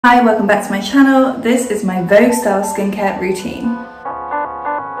Hi, welcome back to my channel. This is my Vogue style skincare routine.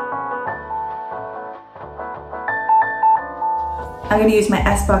 I'm going to use my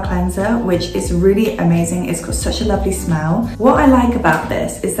Espa cleanser, which is really amazing. It's got such a lovely smell. What I like about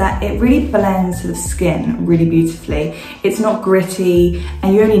this is that it really blends to the skin really beautifully. It's not gritty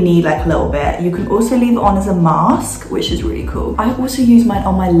and you only need like a little bit. You can also leave it on as a mask, which is really cool. I also use mine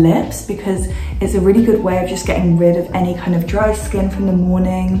on my lips because it's a really good way of just getting rid of any kind of dry skin from the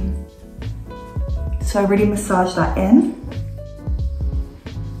morning. So I really massage that in.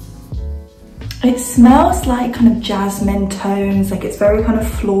 It smells like kind of jasmine tones, like it's very kind of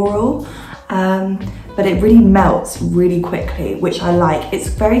floral, but it really melts really quickly, which I like. It's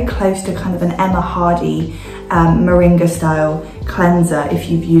very close to kind of an Emma Hardy moringa style cleanser if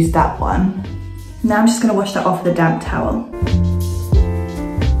you've used that one. Now I'm just gonna wash that off with a damp towel.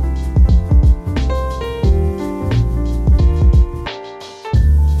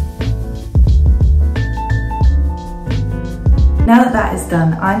 Now that that is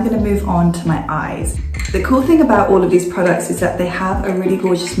done, I'm going to move on to my eyes. The cool thing about all of these products is that they have a really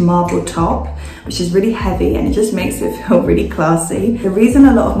gorgeous marble top, which is really heavy and it just makes it feel really classy. The reason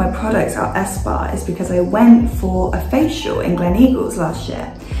a lot of my products are Espa is because I went for a facial in Gleneagles last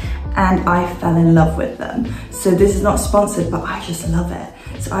year and I fell in love with them. So this is not sponsored, but I just love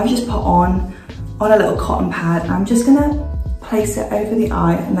it. So I've just put on a little cotton pad and I'm just going to place it over the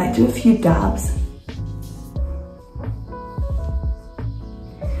eye and like do a few dabs.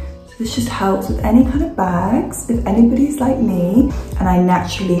 This just helps with any kind of bags, if anybody's like me, and I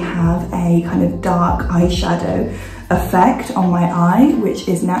naturally have a kind of dark eyeshadow effect on my eye, which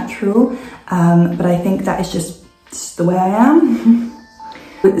is natural, but I think that is just the way I am.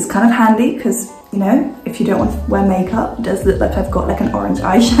 It's kind of handy because, you know, if you don't want to wear makeup, it does look like I've got like an orange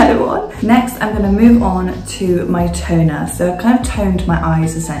eyeshadow on. Next, I'm going to move on to my toner. So I've kind of toned my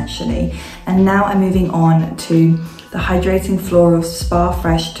eyes essentially, and now I'm moving on to the Hydrating Floral Spa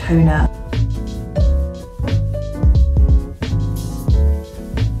Fresh Toner.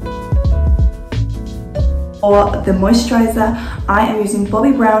 For the moisturizer, I am using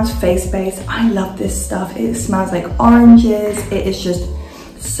Bobbi Brown's Face Base. I love this stuff. It smells like oranges. It is just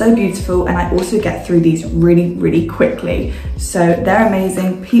so beautiful, and I also get through these really quickly. So they're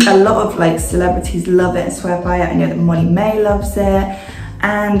amazing. A lot of like celebrities love it and swear by it. I know that Molly May loves it.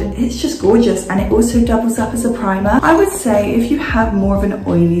 And it's just gorgeous, and it also doubles up as a primer. I would say if you have more of an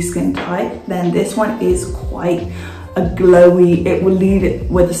oily skin type, then this one is quite a glowy, it will leave it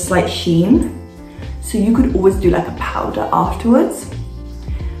with a slight sheen. So you could always do like a powder afterwards,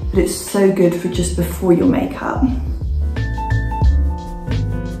 but it's so good for just before your makeup.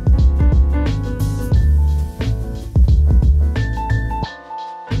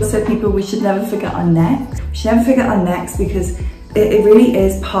 So people, we should never forget our necks. We should never forget our necks because it really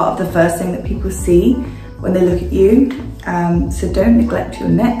is part of the first thing that people see when they look at you. So don't neglect your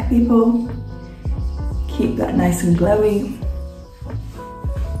neck, people. Keep that nice and glowy.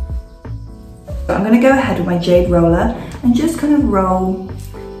 So I'm going to go ahead with my jade roller and just kind of roll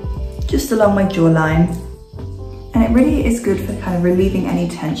just along my jawline. And it really is good for kind of relieving any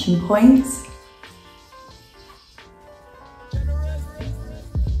tension points.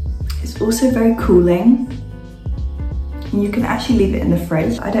 It's also very cooling. You can actually leave it in the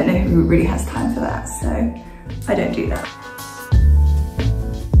fridge. I don't know who really has time for that, so I don't do that.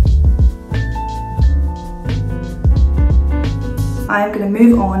 I'm gonna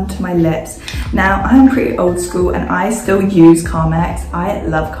move on to my lips. Now, I'm pretty old school and I still use Carmex. I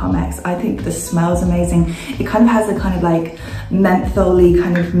love Carmex. I think the smell's amazing. It kind of has a kind of like mentholy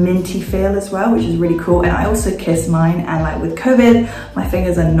kind of minty feel as well, which is really cool. And I also kiss mine, and like with COVID, my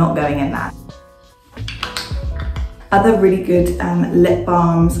fingers are not going in that. Other really good lip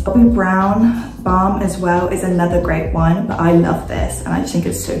balms. Bobbi Brown balm as well is another great one, but I love this and I just think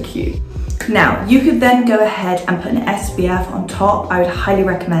it's so cute. Now, you could then go ahead and put an SPF on top. I would highly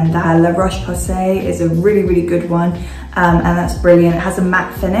recommend that. La Roche-Posay is a really good one, and that's brilliant. It has a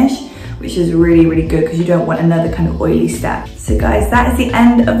matte finish, which is really good because you don't want another kind of oily step. So guys, that is the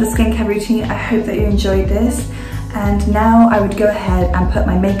end of the skincare routine. I hope that you enjoyed this. And now I would go ahead and put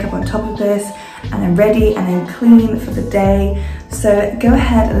my makeup on top of this, and I'm ready and I'm clean for the day. So go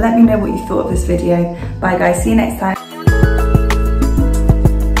ahead and let me know what you thought of this video. Bye guys, see you next time.